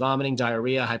 refractory vomiting,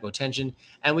 diarrhea, hypotension,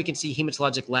 and we can see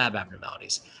hematologic lab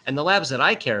abnormalities. And the labs that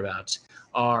I care about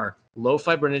are low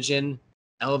fibrinogen,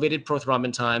 elevated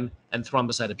prothrombin time, and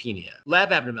thrombocytopenia.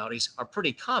 Lab abnormalities are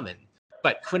pretty common,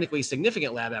 but clinically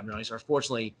significant lab abnormalities are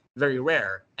fortunately very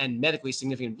rare, and medically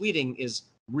significant bleeding is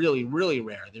really, really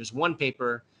rare. There's one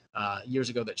paper years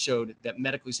ago that showed that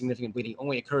medically significant bleeding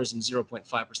only occurs in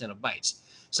 0.5% of bites.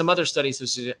 Some other studies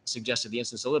have suggested the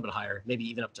incidence a little bit higher, maybe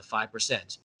even up to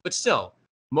 5%. But still,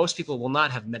 most people will not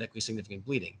have medically significant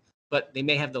bleeding, but they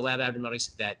may have the lab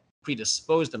abnormalities that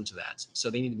predispose them to that. So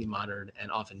they need to be monitored and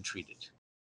often treated.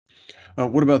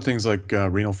 What about things like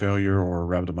renal failure or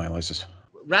rhabdomyolysis?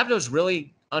 Rhabdo's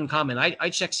really uncommon. I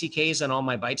check CKs on all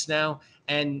my bites now,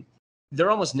 and they're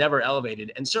almost never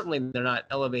elevated, and certainly they're not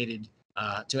elevated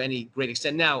to any great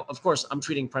extent. Now, of course, I'm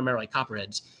treating primarily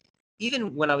copperheads.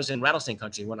 Even when I was in rattlesnake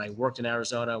country, when I worked in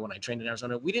Arizona, when I trained in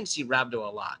Arizona, we didn't see rhabdo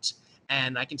a lot.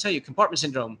 And I can tell you, compartment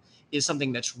syndrome is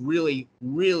something that's really,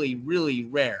 really, really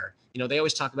rare. They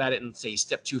always talk about it in, say,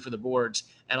 step 2 for the boards,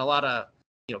 and a lot of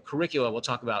curricula will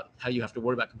talk about how you have to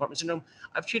worry about compartment syndrome.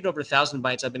 I've treated over 1,000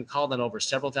 bites. I've been called on over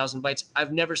several thousand bites.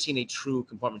 I've never seen a true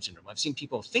compartment syndrome. I've seen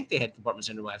people think they had compartment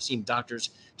syndrome. I've seen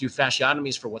doctors do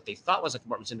fasciotomies for what they thought was a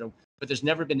compartment syndrome, but there's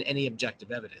never been any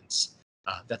objective evidence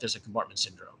that there's a compartment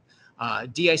syndrome.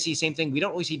 DIC, same thing. We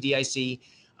don't really see DIC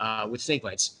with snake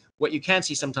bites. What you can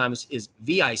see sometimes is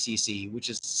VICC, which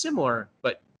is similar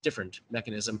but different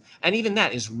mechanism. And even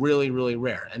that is really, really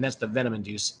rare. And that's the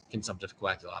venom-induced consumptive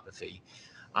coagulopathy.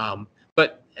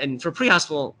 And for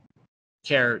pre-hospital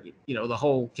care, the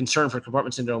whole concern for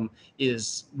compartment syndrome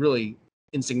is really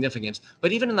insignificant.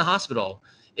 But even in the hospital,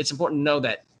 it's important to know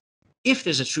that if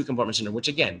there's a true compartment syndrome, which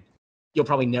again, you'll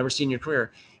probably never see in your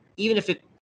career, even if it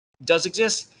does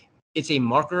exist, it's a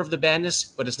marker of the badness,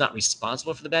 but it's not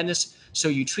responsible for the badness. So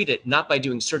you treat it not by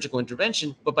doing surgical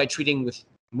intervention, but by treating with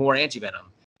more antivenom.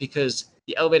 because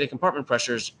the elevated compartment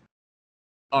pressures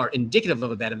are indicative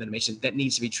of a bad envenomation that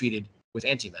needs to be treated with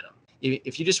antivenom.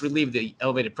 If you just relieve the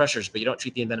elevated pressures, but you don't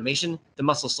treat the envenomation, the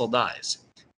muscle still dies.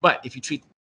 But if you treat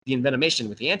the envenomation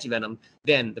with the antivenom,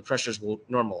 then the pressures will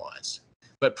normalize.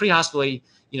 But pre-hospitally,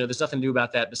 there's nothing to do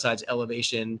about that besides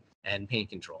elevation and pain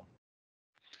control.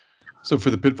 So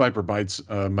for the pit viper bites,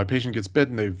 my patient gets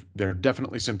bitten. They're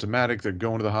definitely symptomatic. They're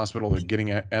going to the hospital. They're getting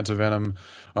antivenom.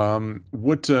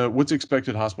 What's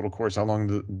expected hospital course? How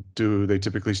long do they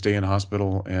typically stay in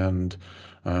hospital?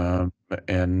 Uh,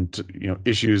 and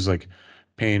issues like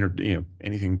pain or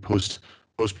anything post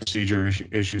procedure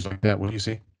issues like that. What do you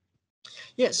see?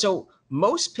 Yeah, so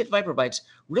most pit viper bites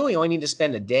really only need to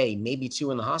spend a day, maybe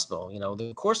two in the hospital.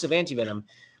 The course of antivenom,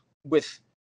 with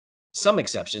some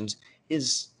exceptions,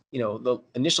 is the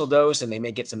initial dose, and they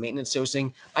may get some maintenance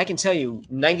dosing. I can tell you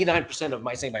 99% of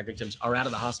my snakebite victims are out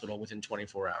of the hospital within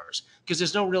 24 hours because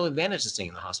there's no real advantage to staying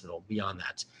in the hospital beyond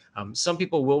that. Some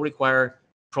people will require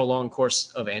prolonged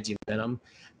course of antivenom,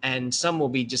 and some will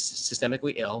be just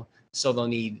systemically ill, so they'll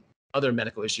need other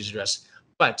medical issues addressed.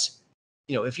 But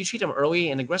if you treat them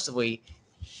early and aggressively,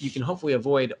 you can hopefully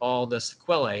avoid all the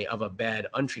sequelae of a bad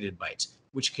untreated bite,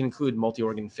 which can include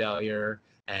multi-organ failure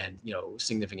and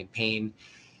significant pain.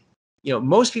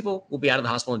 Most people will be out of the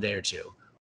hospital in a day or two.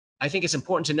 I think it's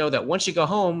important to know that once you go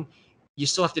home, you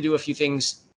still have to do a few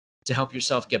things to help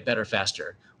yourself get better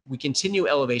faster. We continue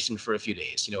elevation for a few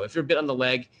days. If you're bit on the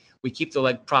leg, we keep the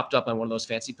leg propped up on one of those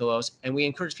fancy pillows, and we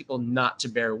encourage people not to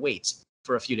bear weight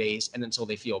for a few days and until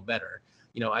they feel better.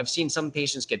 I've seen some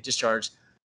patients get discharged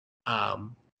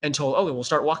and told, oh, we'll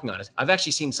start walking on it. I've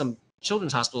actually seen some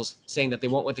children's hospitals saying that they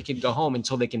won't let the kid go home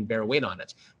until they can bear weight on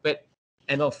it.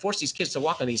 And they'll force these kids to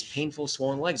walk on these painful,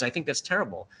 swollen legs. I think that's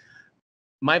terrible.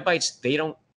 My bites, they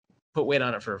don't put weight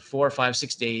on it for 4, 5,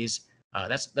 6 days.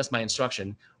 That's my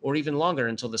instruction, or even longer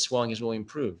until the swelling is really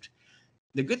improved.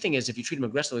 The good thing is, if you treat them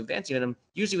aggressively with antivenom,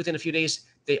 usually within a few days,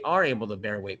 they are able to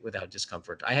bear weight without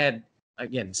discomfort. I had,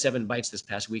 again, 7 bites this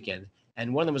past weekend,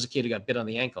 and one of them was a kid who got bit on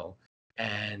the ankle.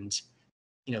 And,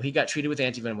 he got treated with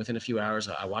antivenom within a few hours.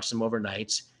 I watched him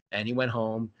overnight, and he went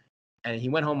home. And he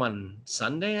went home on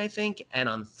Sunday, I think. And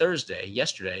on Thursday,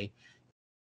 yesterday,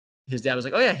 his dad was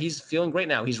like, oh, yeah, he's feeling great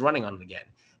now. He's running on it again.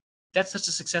 That's such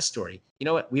a success story. You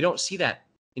know what? We don't see that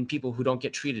in people who don't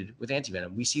get treated with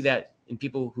antivenom. We see that in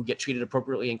people who get treated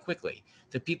appropriately and quickly.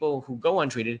 The people who go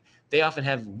untreated, they often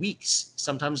have weeks,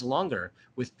 sometimes longer,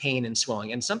 with pain and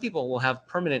swelling. And some people will have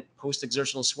permanent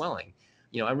post-exertional swelling.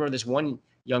 I remember this one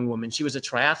young woman, she was a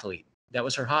triathlete. That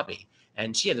was her hobby.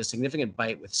 And she had a significant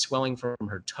bite with swelling from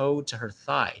her toe to her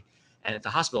thigh. And at the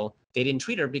hospital, they didn't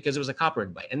treat her because it was a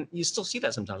copperhead bite. And you still see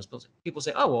that sometimes. People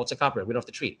say, oh, well, it's a copperhead. We don't have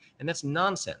to treat. And that's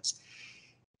nonsense.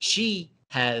 She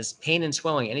has pain and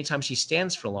swelling anytime she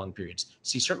stands for long periods.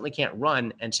 She certainly can't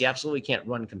run, and she absolutely can't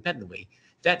run competitively.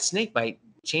 That snake bite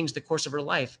changed the course of her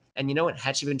life. And you know what?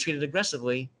 Had she been treated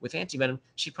aggressively with antivenom,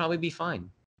 she'd probably be fine.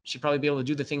 She'd probably be able to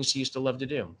do the things she used to love to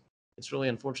do. It's really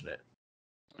unfortunate.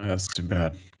 That's too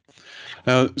bad.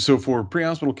 So for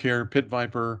pre-hospital care, pit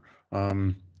viper,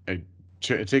 um, uh,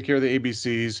 take care of the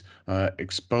ABCs,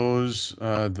 expose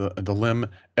the limb,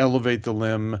 elevate the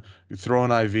limb, throw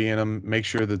an IV in them, make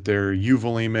sure that they're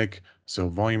euvolemic, so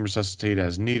volume resuscitate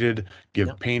as needed, give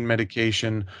Yep. pain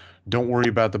medication. Don't worry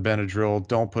about the Benadryl.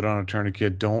 Don't put on a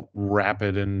tourniquet. Don't wrap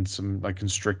it in some like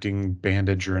constricting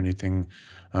bandage or anything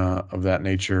of that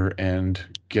nature, and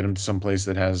get them to some place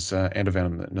that has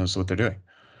antivenom that knows what they're doing.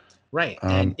 Right.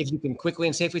 And Um, if you can quickly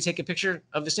and safely take a picture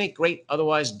of the snake, great.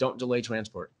 Otherwise, don't delay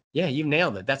transport. Yeah, you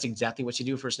nailed it. That's exactly what you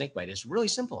do for a snake bite. It's really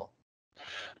simple.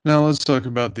 Now let's talk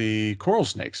about the coral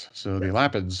snakes. So the Sure.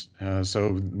 elapids.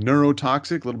 So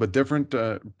neurotoxic, a little bit different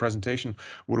presentation.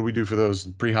 What do we do for those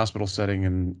pre-hospital setting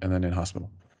and then in hospital?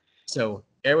 So,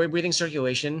 airway, breathing,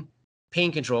 circulation,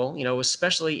 pain control,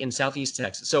 especially in Southeast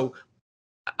Texas. So,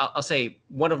 I'll say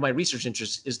one of my research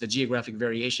interests is the geographic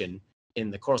variation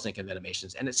in the coral snake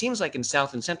envenomations. And it seems like in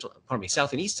South and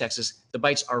East Texas, the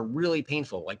bites are really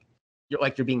painful, like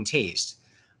you're being tased.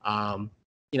 Um,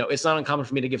 it's not uncommon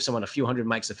for me to give someone a few hundred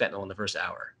mics of fentanyl in the first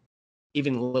hour,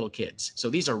 even little kids. So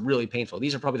these are really painful.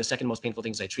 These are probably the second most painful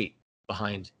things I treat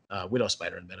behind widow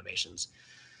spider envenomations.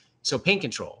 So pain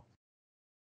control.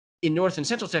 In North and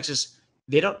Central Texas,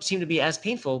 they don't seem to be as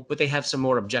painful, but they have some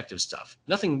more objective stuff.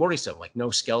 Nothing worrisome, like no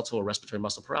skeletal or respiratory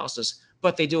muscle paralysis,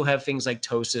 but they do have things like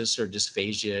ptosis or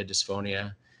dysphagia,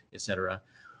 dysphonia, etc.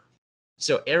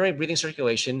 So airway, breathing,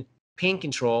 circulation, pain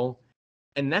control,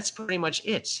 and that's pretty much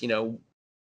it.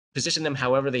 Position them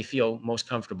however they feel most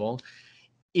comfortable.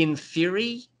 In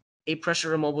theory, a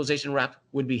pressure immobilization wrap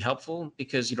would be helpful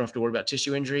because you don't have to worry about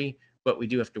tissue injury, but we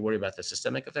do have to worry about the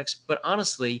systemic effects. But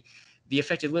honestly, the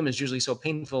affected limb is usually so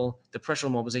painful, the pressure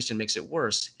mobilization makes it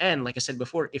worse. And like I said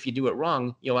before, if you do it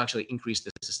wrong, you'll actually increase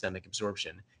the systemic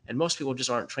absorption. And most people just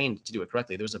aren't trained to do it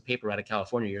correctly. There was a paper out of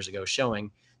California years ago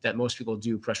showing that most people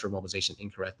do pressure mobilization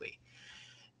incorrectly.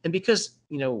 And because,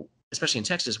 especially in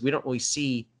Texas, we don't really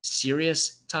see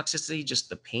serious toxicity, just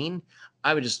the pain,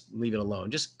 I would just leave it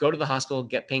alone. Just go to the hospital,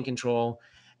 get pain control,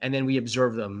 and then we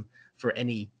observe them for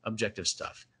any objective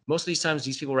stuff. Most of these times,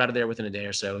 these people are out of there within a day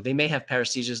or so. They may have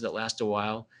paresthesias that last a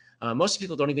while. Most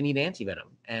people don't even need antivenom.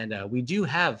 And we do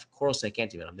have coral snake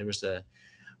antivenom. There was a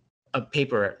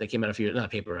paper that came out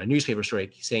a newspaper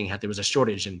story saying how there was a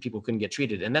shortage and people couldn't get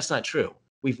treated. And that's not true.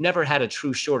 We've never had a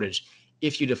true shortage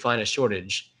if you define a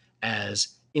shortage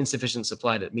as insufficient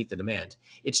supply to meet the demand.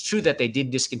 It's true that they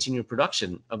did discontinue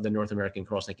production of the North American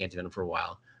coral snake antivenom for a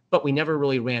while, but we never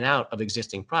really ran out of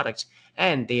existing products,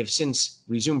 and they have since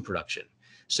resumed production.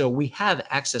 So we have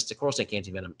access to coral snake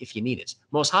antivenom if you need it.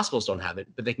 Most hospitals don't have it,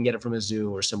 but they can get it from a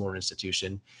zoo or similar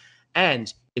institution.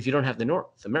 And if you don't have the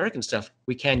North American stuff,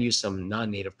 we can use some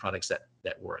non-native products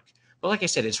that work. But like I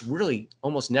said, it's really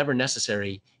almost never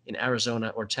necessary in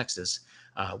Arizona or Texas.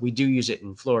 We do use it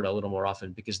in Florida a little more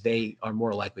often because they are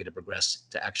more likely to progress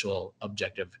to actual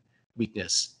objective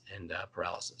weakness and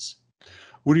paralysis.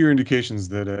 What are your indications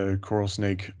that a coral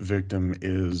snake victim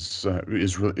is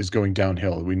going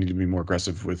downhill? We need to be more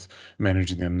aggressive with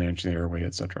managing them, managing the airway,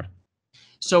 etc.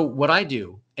 So what I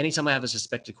do anytime I have a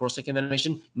suspected coral snake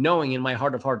envenomation, knowing in my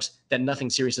heart of hearts that nothing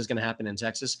serious is going to happen in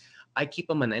Texas, I keep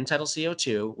them on end-tidal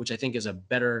CO2, which I think is a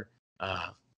better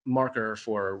marker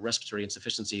for respiratory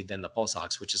insufficiency than the pulse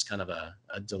ox, which is kind of a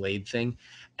delayed thing.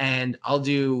 And I'll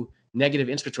do negative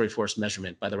inspiratory force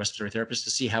measurement by the respiratory therapist to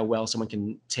see how well someone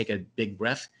can take a big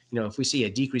breath. If we see a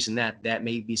decrease in that, that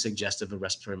may be suggestive of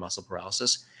respiratory muscle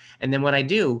paralysis. And then what I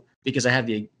do, because I have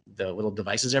the little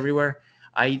devices everywhere,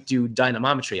 I do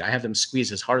dynamometry. I have them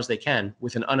squeeze as hard as they can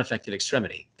with an unaffected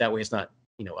extremity. That way it's not,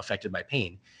 affected by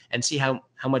pain, and see how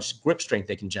much grip strength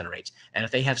they can generate. And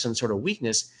if they have some sort of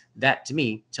weakness, that to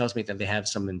me tells me that they have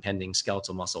some impending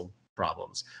skeletal muscle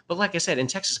problems. But like I said, in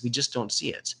Texas, we just don't see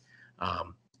it.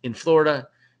 In Florida,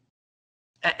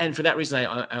 and for that reason,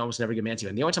 I almost never give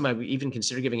antivenom. The only time I would even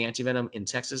consider giving antivenom in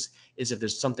Texas is if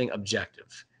there's something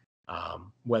objective,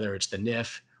 whether it's the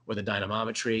NIF or the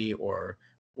dynamometry or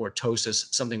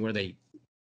ptosis, something where they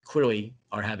clearly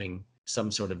are having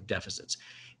some sort of deficits.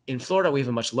 In Florida, we have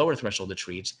a much lower threshold to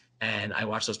treat, and I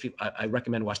watch those people. I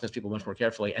recommend watching those people much more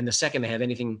carefully. And the second they have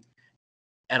anything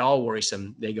at all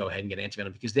worrisome, they go ahead and get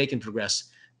antivenom because they can progress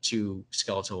to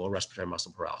skeletal or respiratory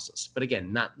muscle paralysis. But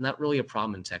again, not really a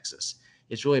problem in Texas.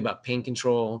 It's really about pain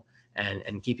control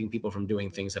and keeping people from doing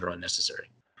things that are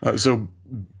unnecessary. So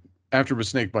after a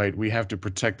snake bite, we have to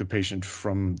protect the patient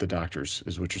from the doctors,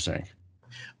 is what you're saying.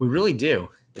 We really do.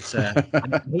 It's I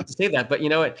hate to say that, but you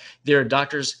know what? There are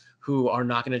doctors who are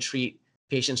not going to treat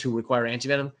patients who require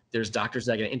antivenom. There's doctors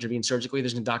that are going to intervene surgically.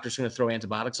 There's doctors who are going to throw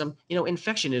antibiotics on them.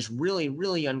 Infection is really,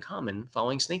 really uncommon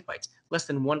following snake bites. Less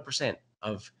than 1%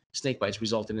 of snake bites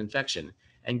result in infection.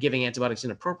 And giving antibiotics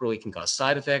inappropriately can cause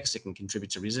side effects. It can contribute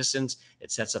to resistance.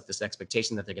 It sets up this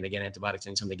expectation that they're going to get antibiotics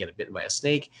anytime they get bitten by a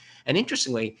snake. And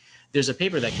interestingly, there's a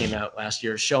paper that came out last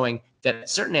year showing that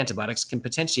certain antibiotics can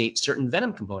potentiate certain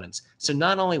venom components. So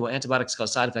not only will antibiotics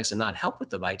cause side effects and not help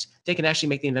with the bites, they can actually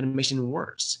make the envenomation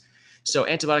worse. So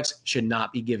antibiotics should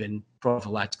not be given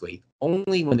prophylactically,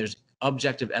 only when there's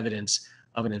objective evidence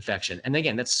of an infection. And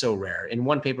again, that's so rare. In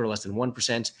one paper, less than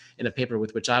 1%. In a paper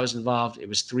with which I was involved, it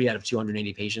was 3 out of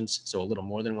 280 patients, so a little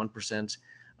more than 1%.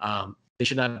 They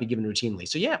should not be given routinely.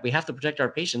 So yeah, we have to protect our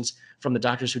patients from the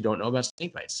doctors who don't know about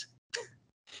snake bites.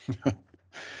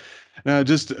 Now,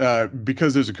 just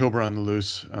because there's a cobra on the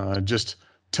loose, just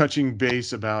touching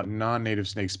base about non-native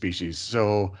snake species.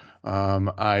 So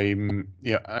I'm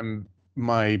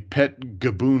my pet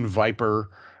gaboon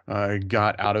viper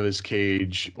got out of his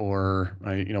cage, or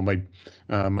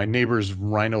my neighbor's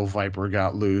rhino viper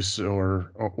got loose,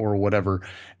 or whatever.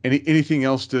 Anything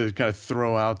else to kind of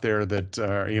throw out there that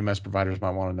EMS providers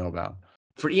might want to know about?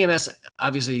 For EMS,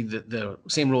 obviously the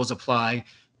same rules apply.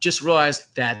 Just realize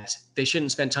that they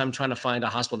shouldn't spend time trying to find a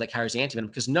hospital that carries the antivenom,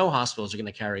 because no hospitals are going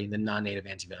to carry the non-native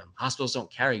antivenom. Hospitals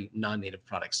don't carry non-native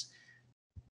products.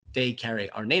 They carry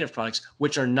our native products,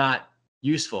 which are not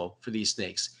useful for these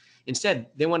snakes. Instead,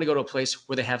 they want to go to a place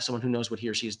where they have someone who knows what he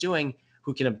or she is doing,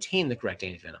 who can obtain the correct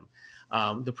antivenom.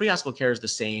 The pre-hospital care is the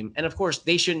same. And of course,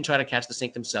 they shouldn't try to catch the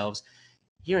snake themselves.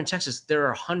 Here in Texas, there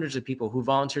are hundreds of people who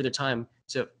volunteer their time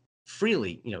to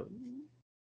freely,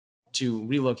 to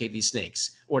relocate these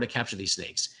snakes or to capture these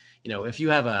snakes. If you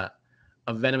have a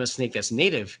venomous snake that's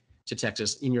native to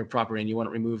Texas in your property and you want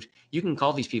it removed, you can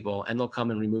call these people and they'll come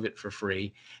and remove it for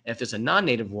free. If it's a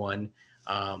non-native one,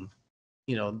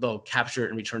 they'll capture it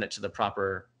and return it to the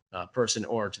proper person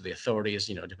or to the authorities,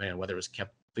 depending on whether it was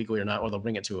kept legally or not, or they'll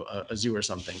bring it to a zoo or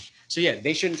something. So yeah,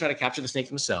 they shouldn't try to capture the snake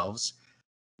themselves.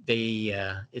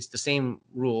 It's the same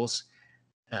rules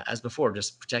as before,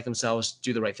 just protect themselves,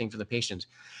 do the right thing for the patient.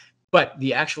 But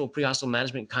the actual pre-hospital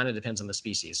management kind of depends on the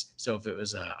species. So if it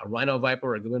was a rhino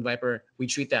viper or a Goon viper, we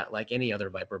treat that like any other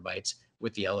viper bites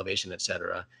with the elevation, et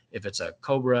cetera. If it's a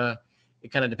cobra,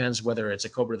 it kind of depends whether it's a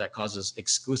cobra that causes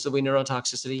exclusively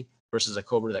neurotoxicity versus a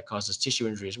cobra that causes tissue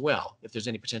injury as well. If there's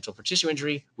any potential for tissue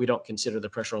injury, we don't consider the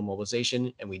pressural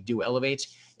mobilization and we do elevate.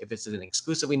 If it's an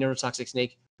exclusively neurotoxic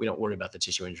snake, we don't worry about the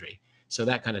tissue injury. So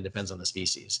that kind of depends on the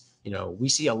species. We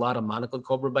see a lot of monocled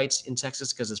cobra bites in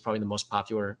Texas because it's probably the most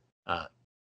popular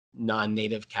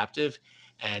non-native captive,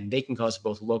 and they can cause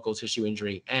both local tissue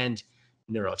injury and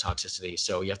neurotoxicity.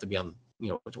 So you have to be on,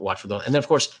 to watch for those. And then of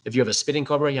course, if you have a spitting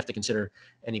cobra, you have to consider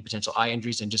any potential eye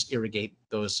injuries and just irrigate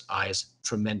those eyes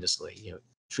tremendously.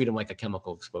 Treat them like a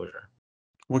chemical exposure.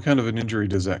 What kind of an injury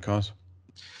does that cause?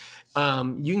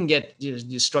 You can get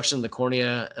destruction of the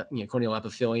cornea, corneal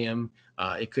epithelium.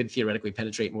 It could theoretically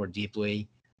penetrate more deeply.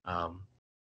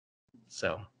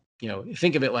 So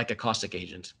think of it like a caustic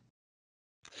agent.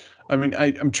 I mean,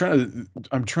 I'm trying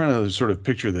to sort of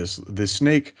picture this. The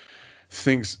snake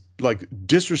thinks, like,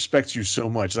 disrespects you so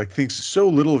much, like thinks so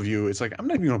little of you. It's like, I'm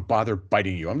not even going to bother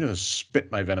biting you. I'm going to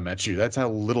spit my venom at you. That's how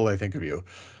little I think of you.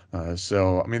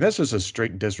 So, I mean, that's just a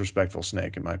straight disrespectful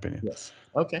snake, in my opinion. Yes.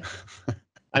 Okay.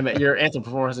 I mean, you're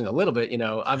anthropomorphizing a little bit.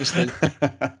 Obviously,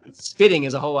 spitting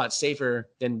is a whole lot safer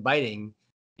than biting.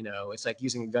 It's like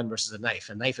using a gun versus a knife.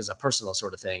 A knife is a personal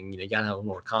sort of thing. You gotta have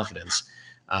more confidence.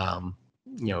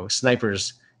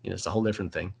 Snipers, it's a whole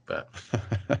different thing. But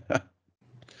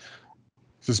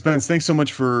so, Spence, thanks so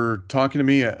much for talking to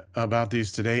me about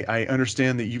these today. I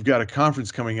understand that you've got a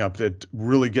conference coming up that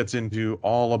really gets into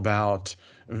all about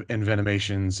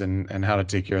envenomations and how to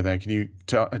take care of that. Can you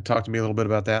talk to me a little bit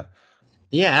about that?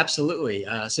 Yeah, absolutely.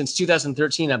 Since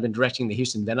 2013, I've been directing the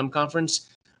Houston Venom Conference.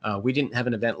 We didn't have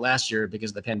an event last year because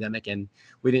of the pandemic, and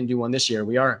we didn't do one this year.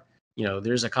 We are,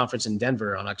 there's a conference in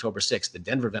Denver on October 6th, the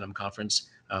Denver Venom Conference,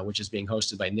 which is being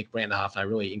hosted by Nick Brandenhoff. I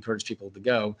really encourage people to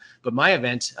go. But my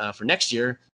event for next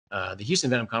year, the Houston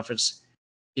Venom Conference,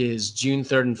 is June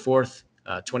 3rd and 4th,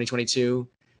 2022.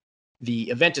 The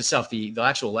event itself, the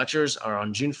actual lectures are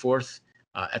on June 4th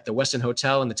at the Westin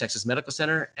Hotel in the Texas Medical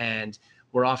Center, and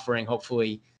we're offering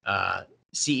hopefully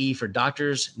CE for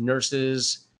doctors,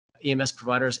 nurses, EMS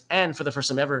providers, and for the first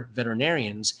time ever,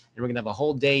 veterinarians. And we're going to have a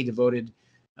whole day devoted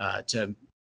to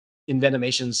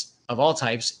envenomations of all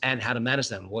types and how to manage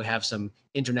them. We'll have some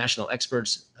international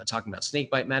experts talking about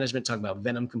snakebite management, talking about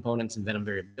venom components and venom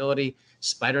variability,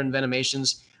 spider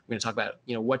envenomations. We're going to talk about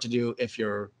what to do if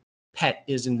your pet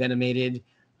is envenomated,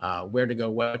 where to go,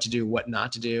 what to do, what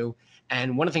not to do.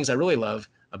 And one of the things I really love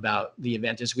about the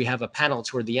event is we have a panel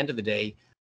toward the end of the day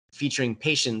featuring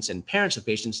patients and parents of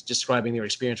patients describing their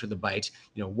experience with the bite,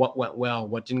 what went well,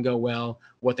 what didn't go well,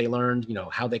 what they learned,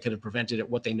 how they could have prevented it,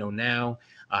 what they know now.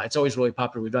 It's always really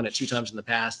popular. We've done it 2 times in the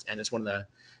past, and it's one of the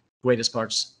greatest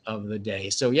parts of the day.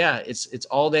 So yeah, it's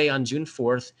all day on June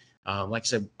 4th. Like I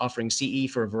said, offering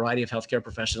CE for a variety of healthcare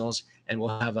professionals, and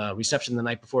we'll have a reception the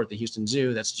night before at the Houston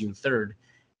Zoo. That's June 3rd.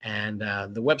 And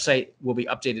the website will be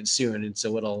updated soon. It's a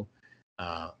little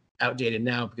outdated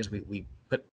now because we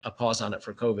put a pause on it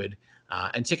for COVID.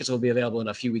 And tickets will be available in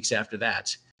a few weeks after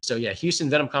that. So yeah, Houston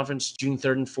Venom Conference, June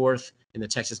 3rd and 4th in the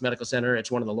Texas Medical Center. It's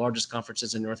one of the largest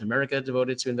conferences in North America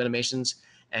devoted to envenomations,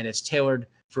 and it's tailored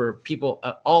for people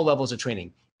at all levels of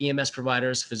training: EMS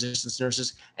providers, physicians,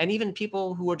 nurses, and even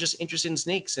people who are just interested in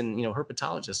snakes and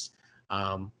herpetologists.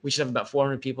 We should have about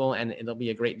 400 people, and it'll be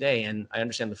a great day. And I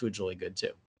understand the food's really good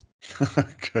too.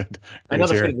 Good. I know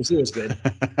the food at the zoo is good.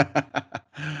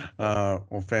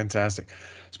 Well, fantastic.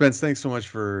 Spence, thanks so much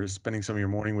for spending some of your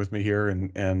morning with me here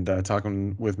and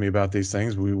talking with me about these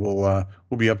things. We'll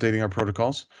be updating our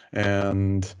protocols,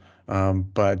 and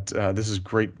but this is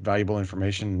great, valuable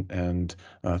information, and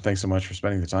thanks so much for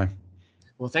spending the time.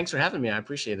 Well, thanks for having me. I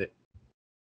appreciate it.